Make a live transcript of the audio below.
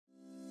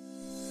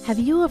Have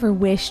you ever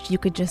wished you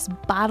could just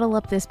bottle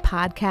up this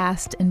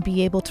podcast and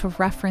be able to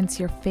reference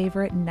your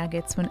favorite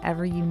nuggets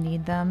whenever you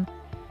need them?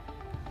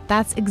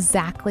 That's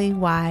exactly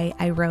why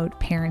I wrote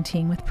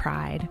Parenting with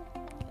Pride.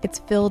 It's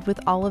filled with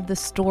all of the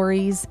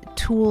stories,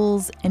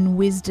 tools, and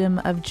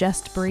wisdom of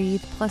Just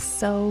Breathe, plus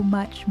so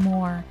much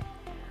more.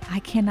 I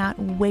cannot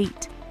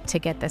wait to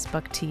get this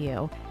book to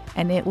you,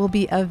 and it will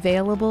be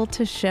available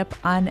to ship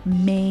on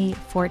May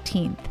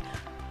 14th.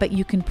 But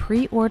you can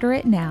pre-order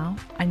it now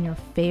on your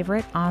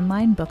favorite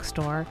online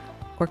bookstore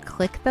or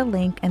click the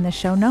link in the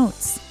show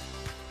notes.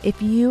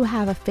 If you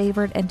have a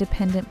favorite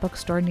independent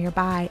bookstore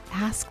nearby,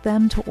 ask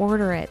them to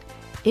order it.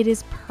 It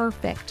is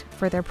perfect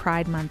for their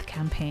Pride Month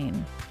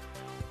campaign.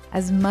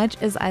 As much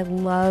as I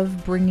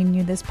love bringing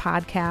you this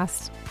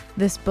podcast,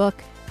 this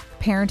book,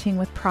 Parenting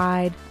with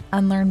Pride,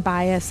 Unlearn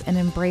Bias and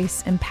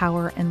Embrace,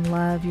 Empower, and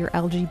Love Your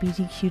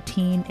LGBTQ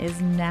Teen is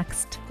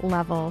next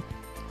level.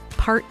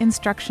 Part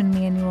instruction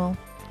manual,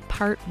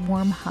 part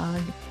warm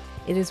hug.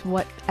 It is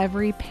what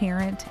every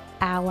parent,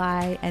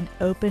 ally, and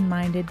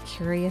open-minded,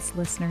 curious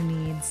listener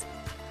needs.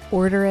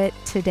 Order it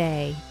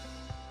today.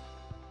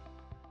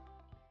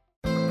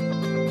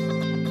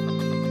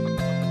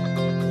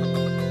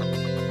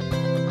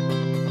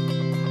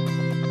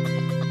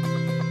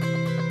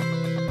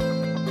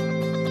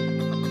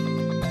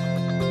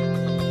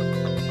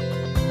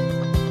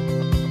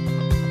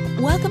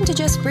 Welcome to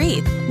Just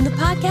Breathe, the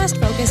podcast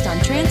focused on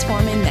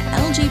transforming the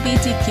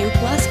LGBTQ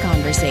plus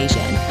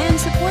conversation and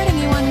supporting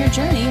you on your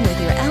journey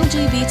with your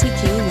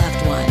LGBTQ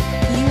loved one.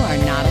 You are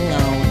not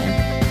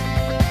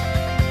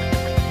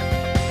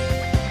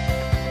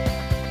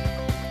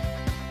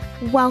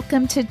alone.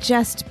 Welcome to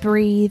Just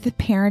Breathe,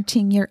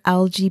 Parenting Your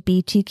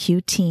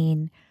LGBTQ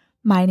Teen.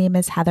 My name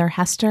is Heather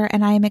Hester,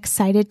 and I am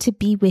excited to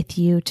be with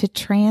you to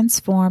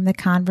transform the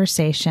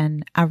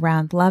conversation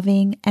around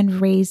loving and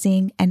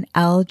raising an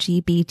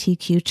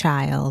LGBTQ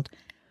child.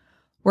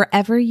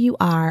 Wherever you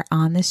are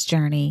on this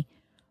journey,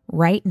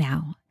 right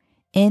now,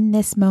 in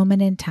this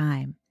moment in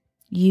time,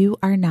 you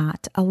are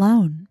not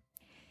alone.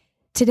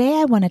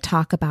 Today, I want to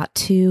talk about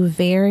two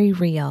very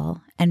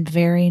real and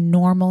very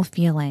normal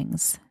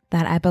feelings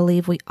that I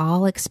believe we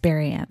all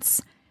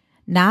experience,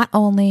 not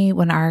only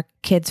when our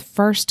kids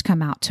first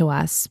come out to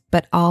us,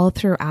 but all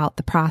throughout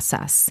the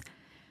process.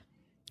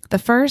 The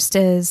first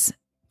is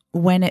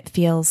when it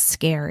feels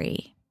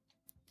scary,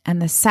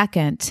 and the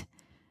second,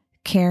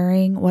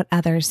 caring what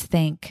others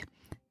think.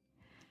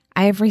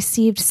 I have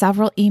received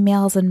several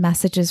emails and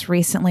messages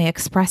recently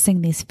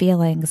expressing these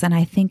feelings, and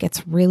I think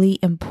it's really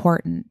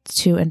important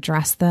to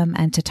address them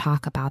and to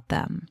talk about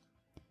them.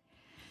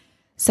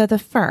 So the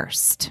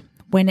first,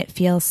 when it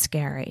feels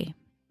scary,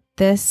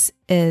 this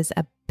is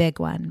a big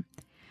one.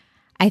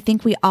 I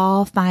think we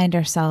all find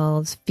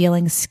ourselves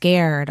feeling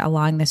scared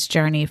along this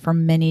journey for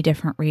many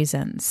different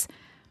reasons,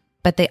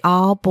 but they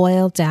all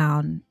boil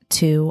down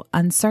to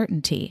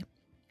uncertainty,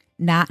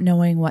 not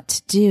knowing what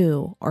to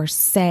do or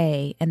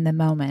say in the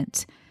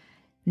moment,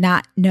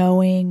 not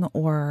knowing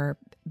or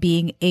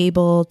being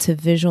able to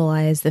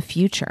visualize the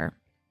future,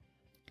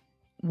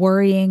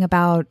 worrying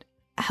about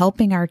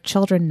helping our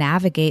children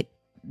navigate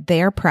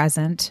their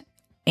present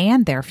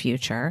and their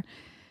future,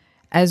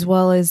 as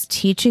well as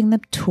teaching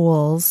them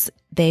tools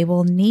they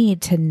will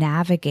need to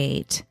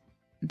navigate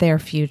their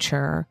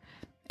future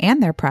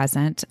and their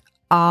present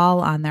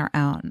all on their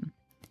own.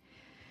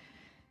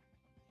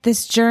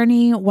 This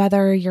journey,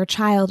 whether your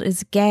child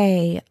is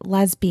gay,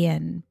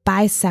 lesbian,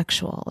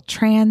 bisexual,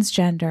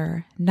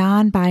 transgender,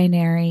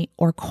 non-binary,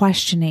 or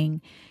questioning,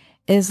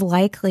 is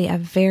likely a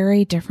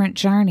very different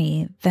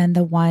journey than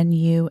the one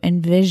you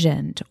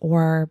envisioned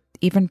or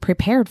even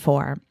prepared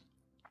for.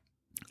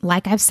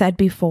 Like I've said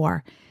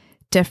before,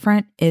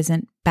 different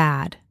isn't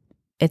bad.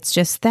 It's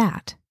just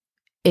that.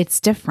 It's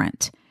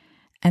different.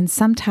 And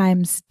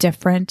sometimes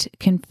different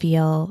can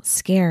feel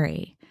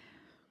scary.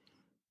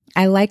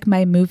 I like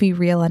my movie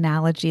reel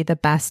analogy the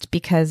best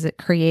because it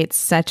creates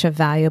such a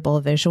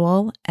valuable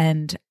visual.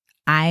 And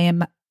I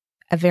am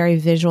a very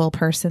visual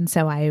person,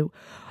 so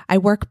I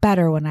work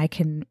better when I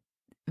can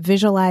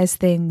visualize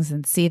things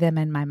and see them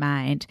in my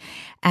mind.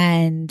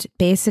 And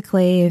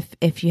basically,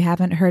 if you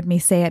haven't heard me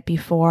say it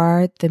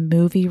before, the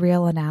movie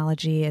reel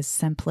analogy is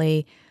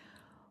simply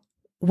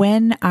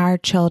when our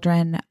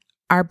children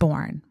are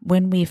born,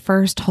 when we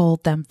first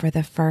hold them for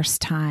the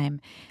first time,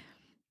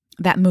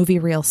 that movie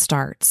reel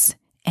starts.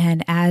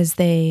 And as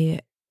they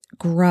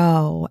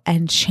grow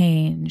and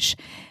change,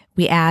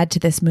 we add to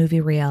this movie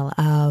reel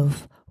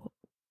of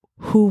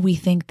who we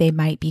think they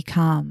might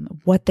become,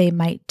 what they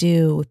might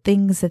do,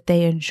 things that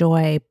they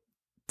enjoy,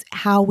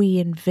 how we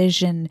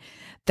envision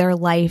their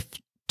life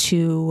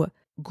to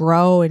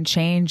grow and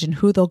change and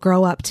who they'll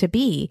grow up to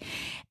be.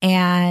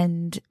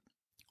 And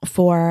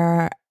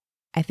for,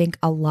 I think,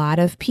 a lot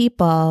of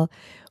people,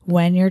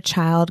 when your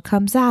child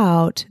comes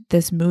out,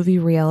 this movie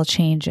reel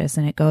changes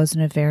and it goes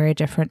in a very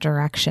different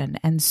direction.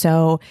 And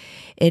so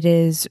it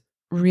is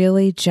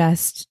really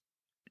just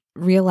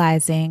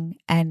realizing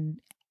and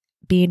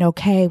being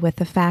okay with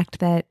the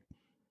fact that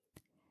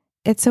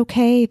it's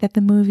okay that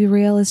the movie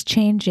reel is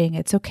changing.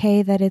 It's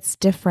okay that it's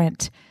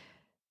different.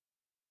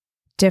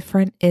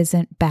 Different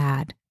isn't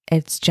bad.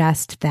 It's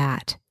just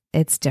that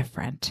it's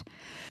different.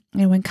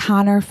 And when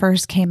Connor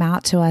first came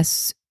out to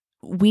us,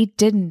 we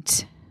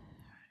didn't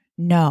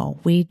know.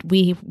 We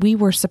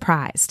were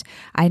surprised.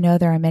 I know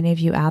there are many of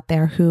you out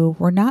there who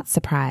were not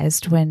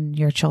surprised when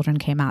your children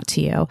came out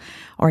to you,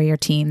 or your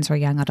teens or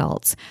young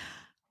adults.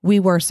 We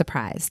were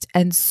surprised.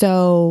 And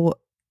so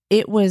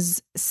it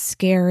was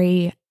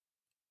scary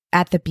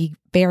at the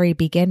very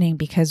beginning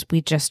because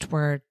we just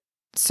were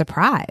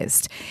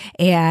surprised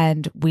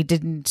and we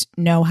didn't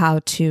know how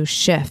to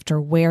shift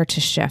or where to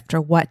shift or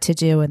what to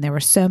do. And there were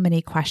so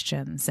many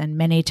questions. And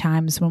many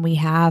times when we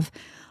have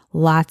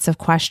lots of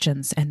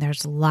questions and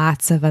there's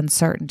lots of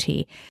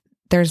uncertainty,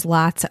 there's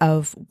lots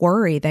of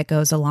worry that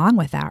goes along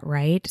with that,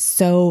 right?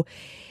 So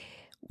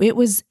it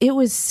was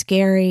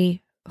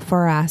scary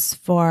for us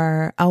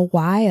for a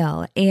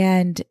while.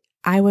 And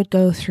I would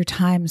go through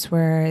times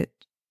where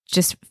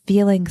just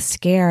feeling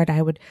scared,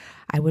 I would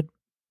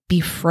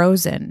be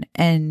frozen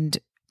and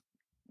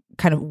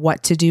kind of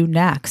what to do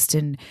next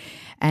and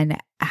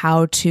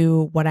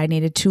what I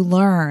needed to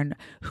learn,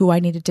 who I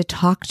needed to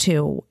talk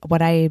to,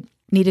 what I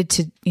needed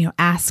to,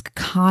 ask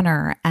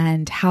Connor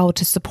and how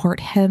to support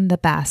him the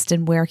best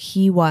and where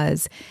he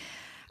was.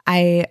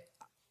 I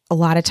a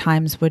lot of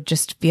times would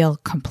just feel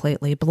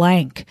completely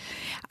blank.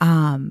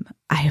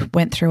 I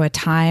went through a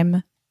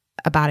time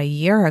about a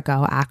year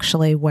ago,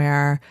 actually,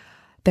 where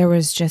there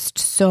was just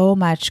so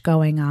much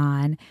going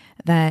on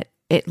that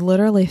it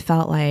literally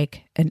felt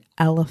like an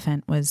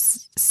elephant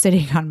was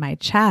sitting on my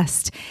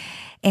chest.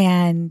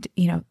 And,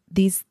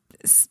 these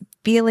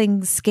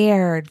feeling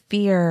scared,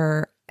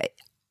 fear,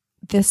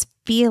 these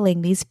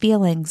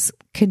feelings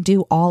can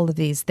do all of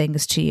these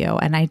things to you.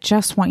 And I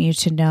just want you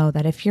to know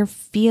that if you're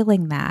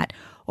feeling that,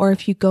 or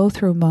if you go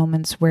through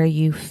moments where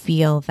you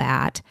feel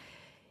that,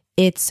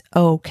 it's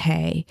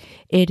okay.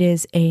 It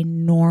is a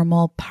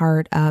normal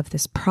part of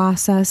this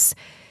process.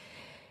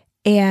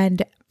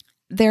 And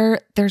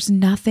there's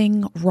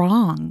nothing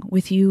wrong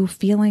with you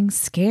feeling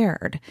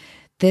scared.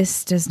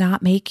 This does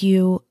not make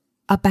you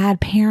a bad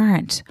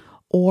parent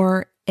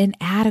or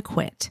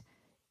inadequate.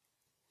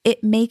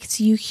 It makes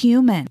you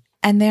human.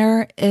 And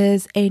there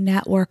is a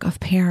network of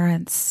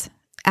parents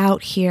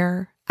out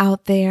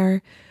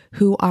there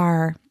who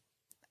are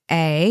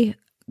A,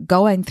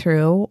 going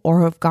through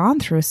or have gone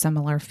through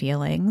similar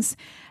feelings,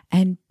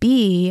 and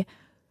B,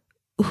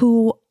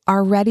 who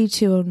are ready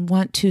to and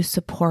want to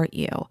support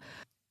you.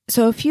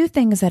 So a few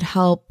things that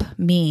help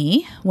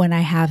me when I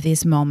have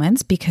these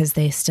moments, because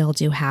they still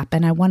do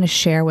happen, I want to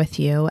share with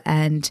you,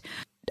 and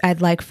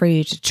I'd like for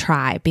you to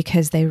try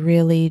because they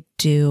really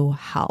do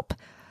help.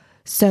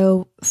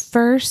 So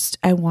first,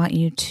 I want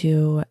you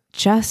to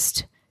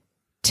just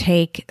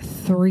take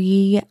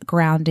 3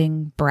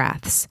 grounding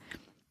breaths.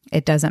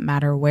 It doesn't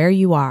matter where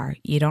you are.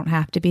 You don't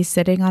have to be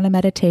sitting on a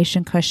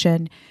meditation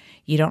cushion.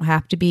 You don't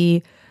have to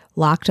be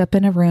locked up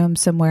in a room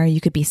somewhere.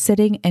 You could be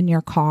sitting in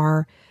your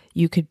car.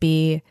 You could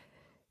be,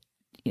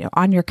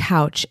 on your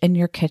couch in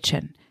your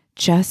kitchen.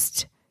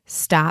 Just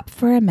stop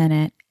for a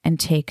minute and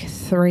take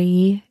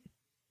 3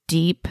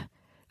 deep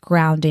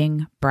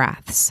grounding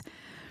breaths.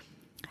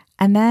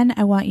 And then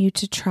I want you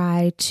to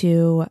try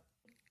to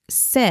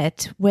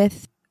sit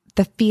with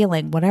the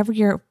feeling, whatever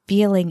you're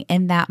feeling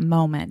in that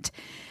moment,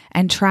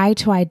 and try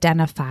to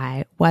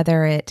identify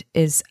whether it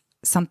is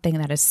something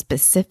that is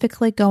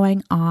specifically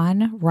going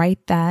on right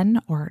then,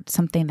 or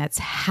something that's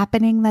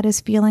happening that is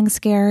feeling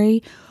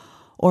scary,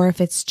 or if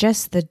it's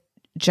just the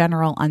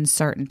general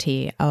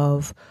uncertainty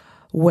of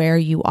where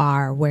you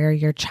are, where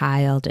your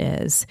child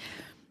is.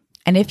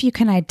 And if you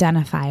can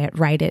identify it,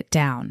 write it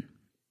down.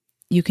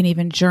 You can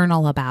even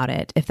journal about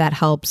it if that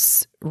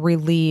helps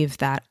relieve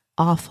that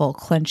awful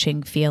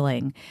clenching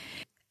feeling.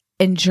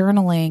 In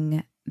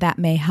journaling, that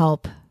may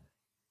help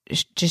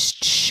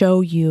just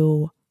show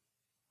you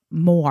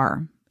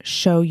more,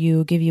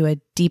 give you a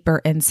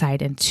deeper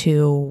insight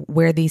into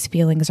where these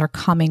feelings are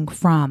coming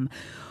from,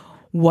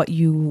 where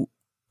you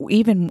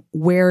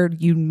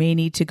may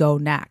need to go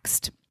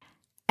next.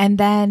 And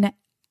then,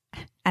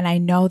 and I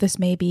know this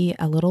may be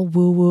a little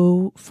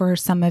woo-woo for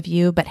some of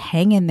you, but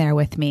hang in there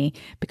with me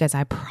because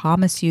I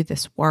promise you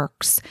this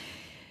works.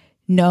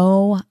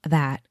 Know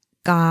that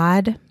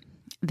God,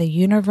 the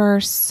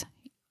universe,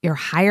 your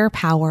higher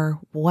power,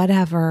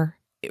 whatever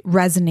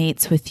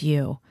resonates with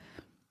you,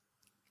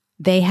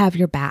 they have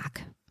your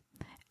back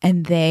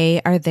and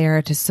they are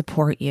there to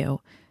support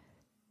you.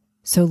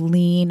 So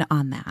lean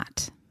on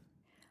that.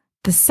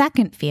 The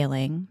second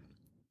feeling,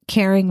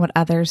 caring what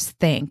others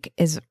think,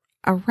 is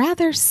a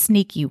rather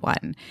sneaky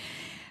one.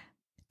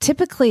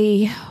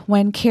 Typically,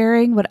 when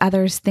caring what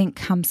others think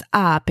comes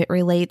up, it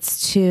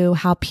relates to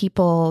how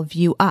people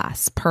view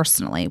us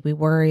personally. We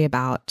worry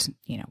about,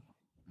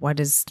 what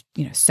is,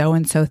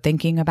 so-and-so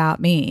thinking about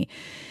me?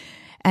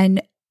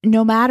 And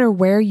no matter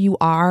where you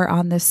are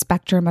on this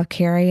spectrum of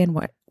caring,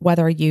 and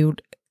whether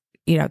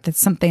that's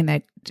something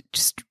that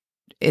just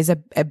is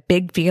a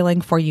big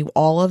feeling for you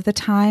all of the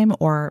time,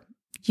 or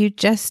you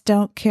just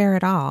don't care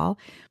at all.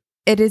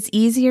 It is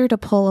easier to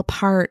pull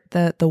apart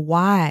the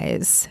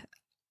whys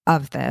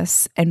of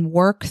this and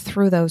work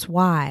through those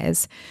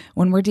whys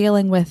when we're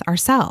dealing with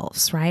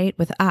ourselves, right?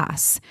 With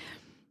us.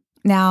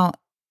 Now,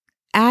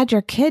 add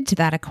your kid to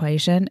that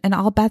equation and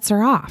all bets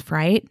are off,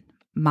 right?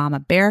 Mama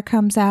bear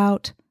comes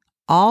out,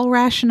 all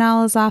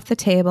rationale is off the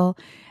table,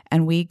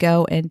 and we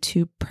go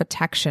into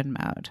protection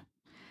mode.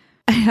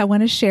 I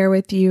want to share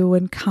with you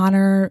when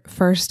Connor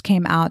first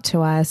came out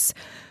to us,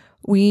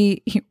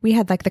 we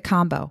had like the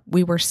combo.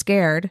 We were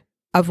scared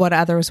of what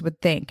others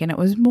would think. And it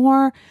was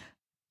more,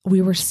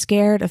 we were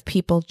scared of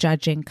people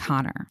judging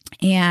Connor.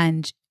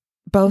 And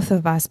both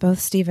of us, both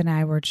Steve and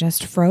I, were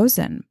just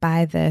frozen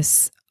by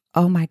this,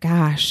 oh my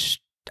gosh,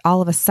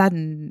 all of a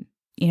sudden,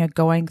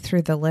 going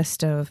through the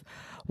list of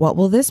what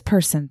will this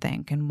person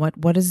think? And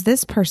what does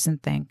this person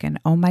think? And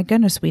oh my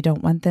goodness, we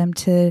don't want them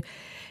to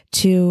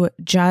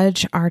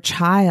judge our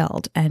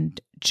child and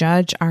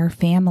judge our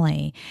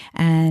family.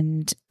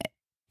 And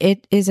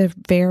it is a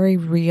very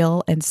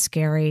real and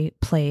scary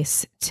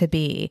place to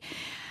be.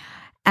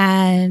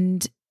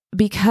 And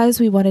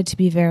because we wanted to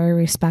be very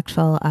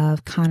respectful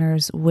of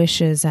Connor's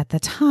wishes at the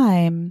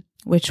time,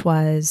 which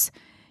was,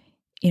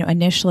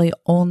 initially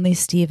only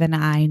Steve and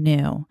I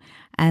knew.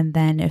 And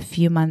then a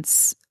few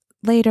months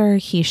later,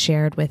 he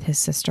shared with his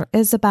sister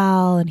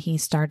Isabel, and he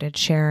started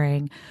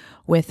sharing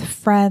with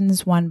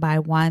friends one by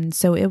one.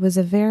 So it was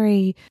a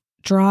very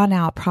drawn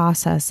out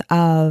process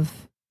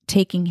of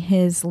taking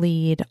his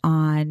lead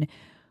on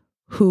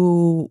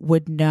who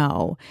would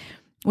know,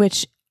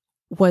 which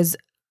was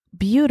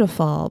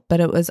beautiful, but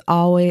it was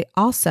always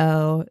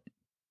also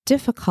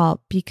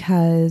difficult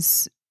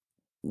because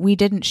we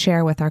didn't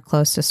share with our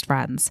closest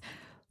friends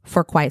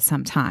for quite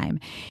some time.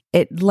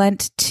 It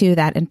lent to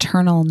that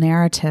internal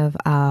narrative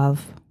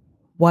of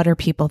what are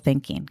people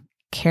thinking,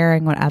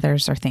 caring what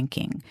others are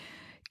thinking,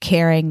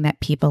 caring that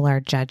people are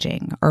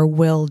judging or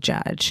will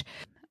judge.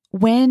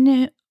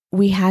 When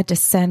we had to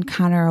send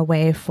Connor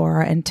away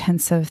for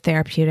intensive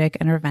therapeutic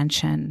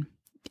intervention,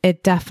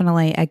 it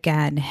definitely,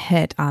 again,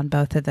 hit on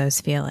both of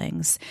those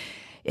feelings.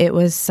 It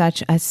was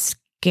such a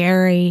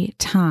scary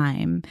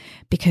time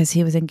because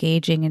he was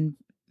engaging in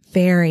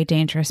very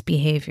dangerous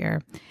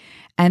behavior.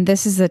 And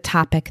this is a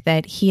topic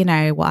that he and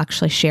I will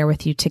actually share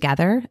with you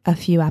together a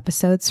few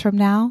episodes from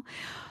now.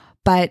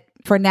 But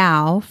for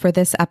now, for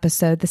this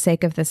episode, the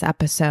sake of this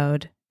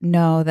episode,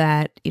 know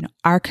that,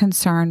 our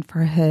concern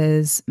for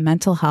his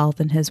mental health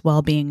and his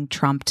well-being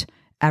trumped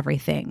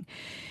everything.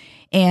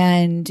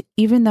 And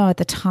even though at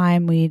the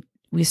time we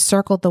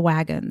circled the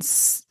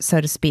wagons,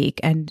 so to speak,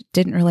 and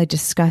didn't really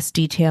discuss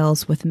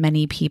details with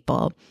many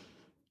people,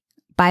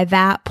 by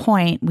that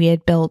point, we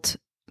had built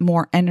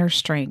more inner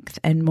strength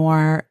and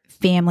more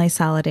family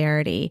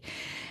solidarity.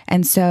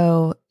 And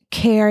so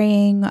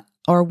caring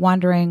or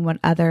wondering what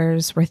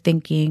others were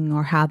thinking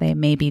or how they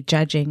may be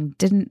judging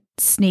didn't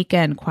sneak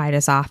in quite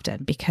as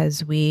often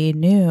because we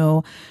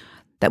knew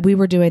that we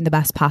were doing the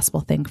best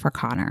possible thing for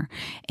Connor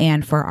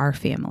and for our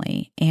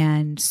family.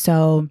 And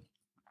so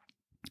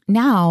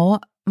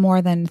now,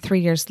 more than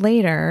 3 years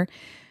later,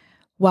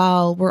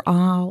 while we're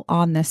all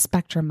on this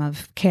spectrum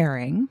of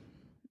caring,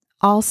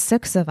 all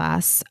 6 of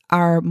us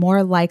are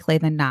more likely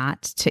than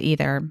not to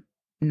either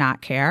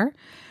not care,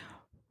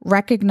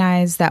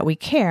 recognize that we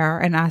care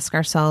and ask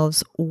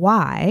ourselves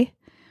why,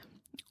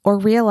 or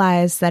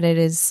realize that it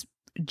is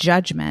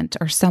judgment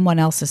or someone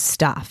else's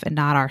stuff and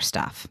not our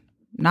stuff,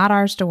 not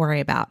ours to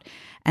worry about,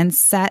 and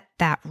set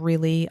that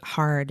really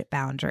hard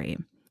boundary.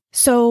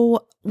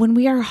 So when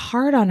we are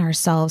hard on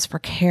ourselves for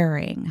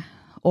caring,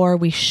 or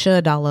we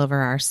should all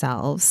over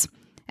ourselves,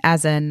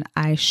 as in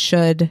I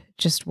should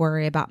just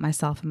worry about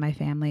myself and my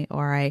family,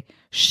 or I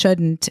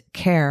shouldn't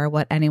care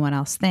what anyone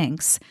else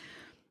thinks,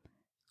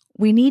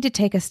 we need to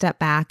take a step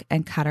back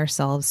and cut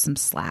ourselves some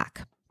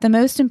slack. The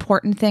most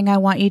important thing I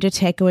want you to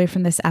take away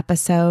from this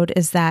episode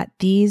is that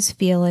these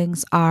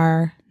feelings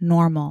are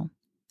normal.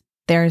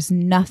 There's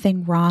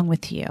nothing wrong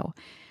with you.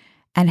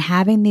 And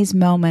having these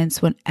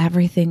moments when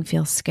everything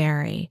feels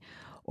scary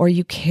or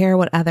you care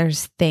what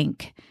others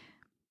think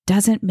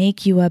doesn't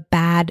make you a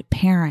bad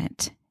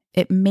parent.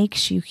 It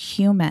makes you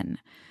human.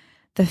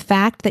 The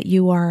fact that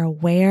you are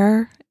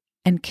aware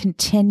and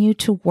continue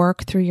to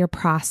work through your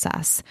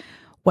process,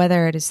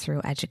 whether it is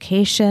through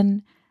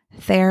education,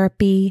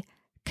 therapy,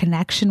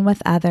 connection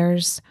with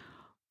others,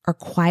 or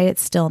quiet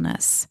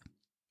stillness,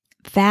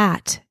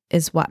 that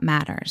is what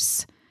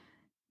matters.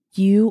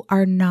 You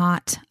are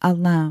not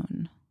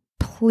alone.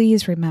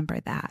 Please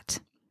remember that.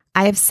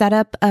 I have set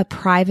up a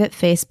private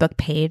Facebook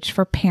page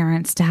for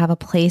parents to have a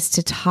place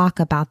to talk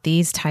about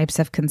these types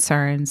of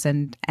concerns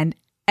and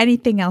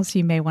anything else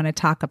you may want to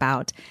talk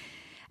about,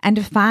 and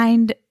to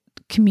find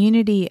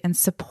community and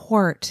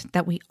support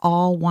that we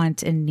all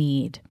want and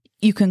need.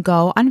 You can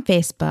go on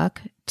Facebook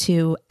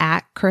to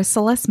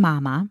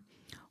 @ChrysalisMama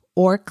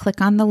or click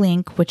on the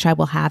link, which I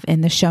will have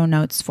in the show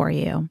notes for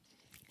you.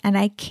 And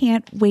I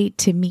can't wait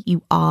to meet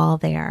you all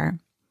there.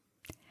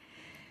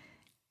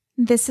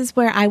 This is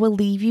where I will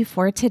leave you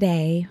for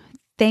today.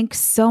 Thanks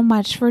so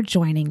much for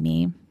joining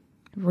me.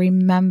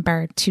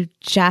 remember to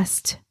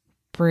just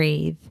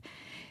breathe.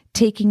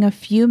 Taking a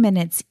few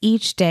minutes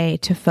each day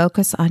to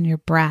focus on your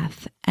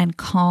breath and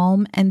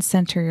calm and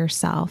center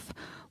yourself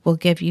will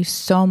give you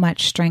so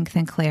much strength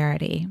and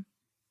clarity.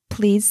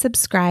 Please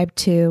subscribe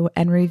to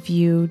and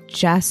review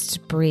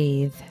Just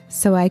Breathe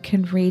so I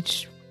can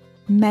reach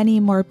many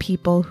more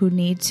people who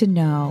need to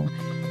know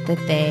that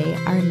they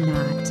are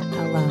not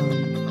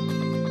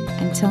alone.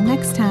 Until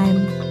next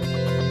time.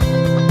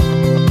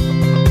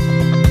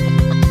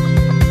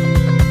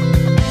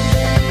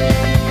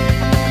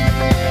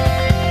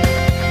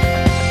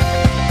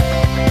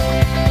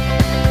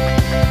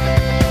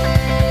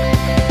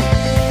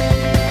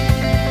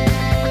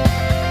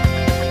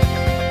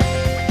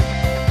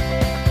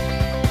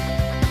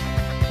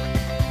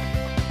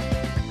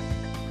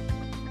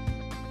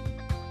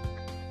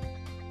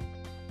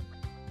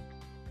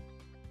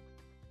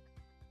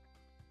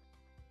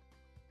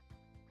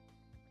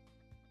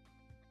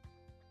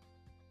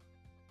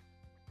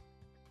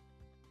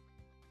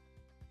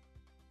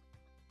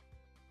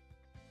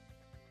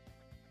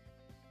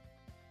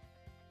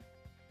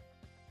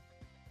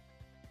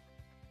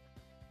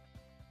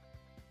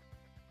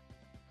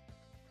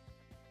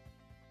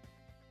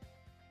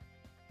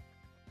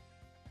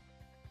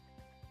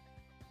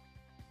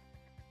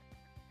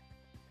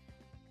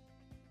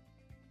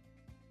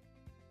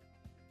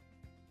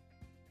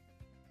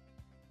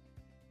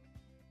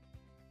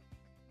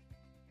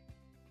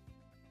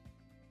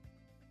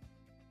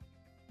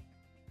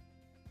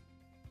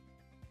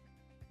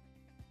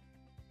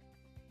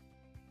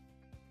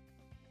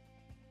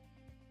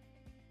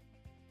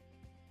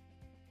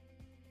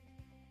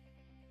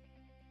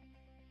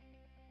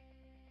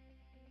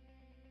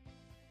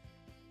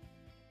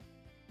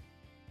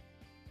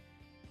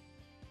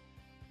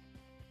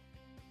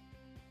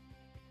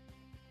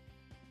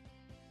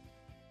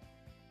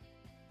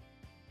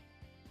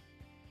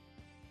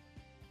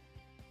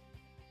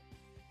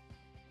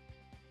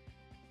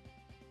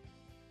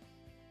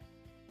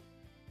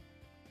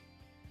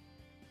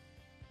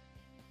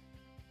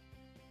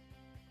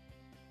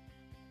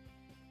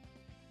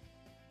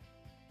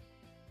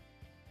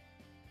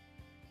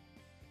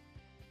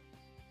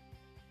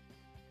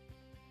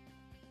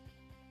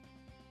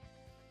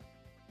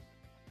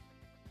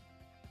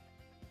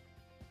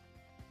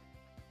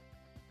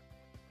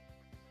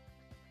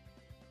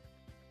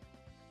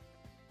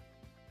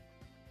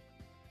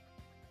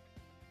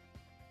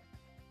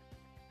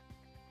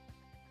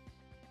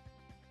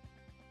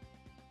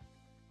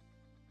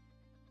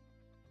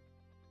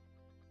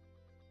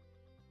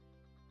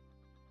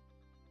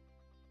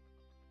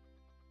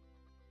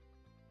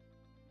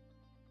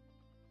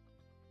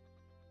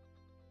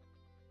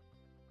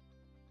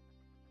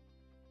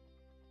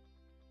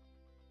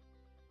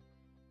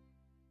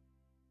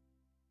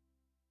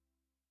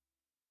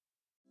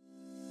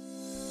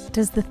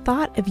 Does the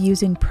thought of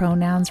using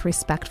pronouns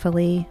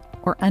respectfully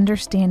or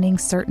understanding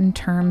certain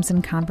terms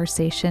in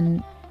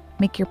conversation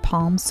make your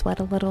palms sweat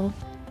a little?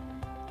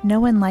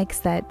 No one likes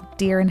that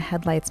deer in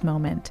headlights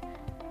moment.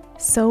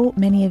 So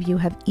many of you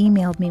have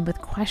emailed me with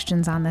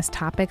questions on this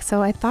topic,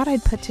 so I thought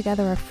I'd put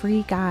together a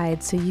free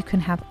guide so you can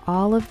have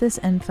all of this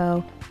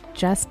info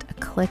just a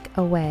click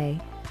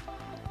away.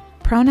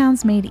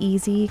 Pronouns Made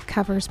Easy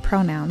covers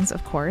pronouns,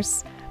 of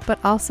course, but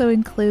also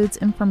includes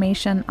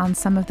information on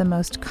some of the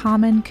most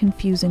common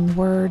confusing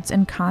words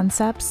and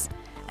concepts,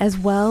 as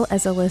well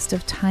as a list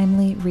of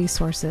timely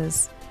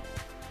resources.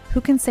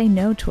 Who can say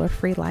no to a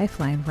free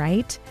lifeline,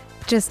 right?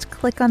 Just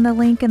click on the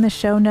link in the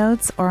show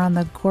notes or on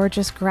the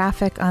gorgeous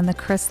graphic on the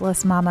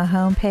Chrysalis Mama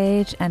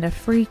homepage, and a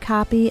free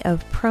copy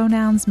of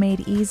Pronouns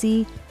Made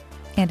Easy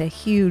and a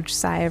huge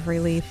sigh of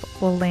relief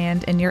will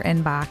land in your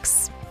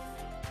inbox.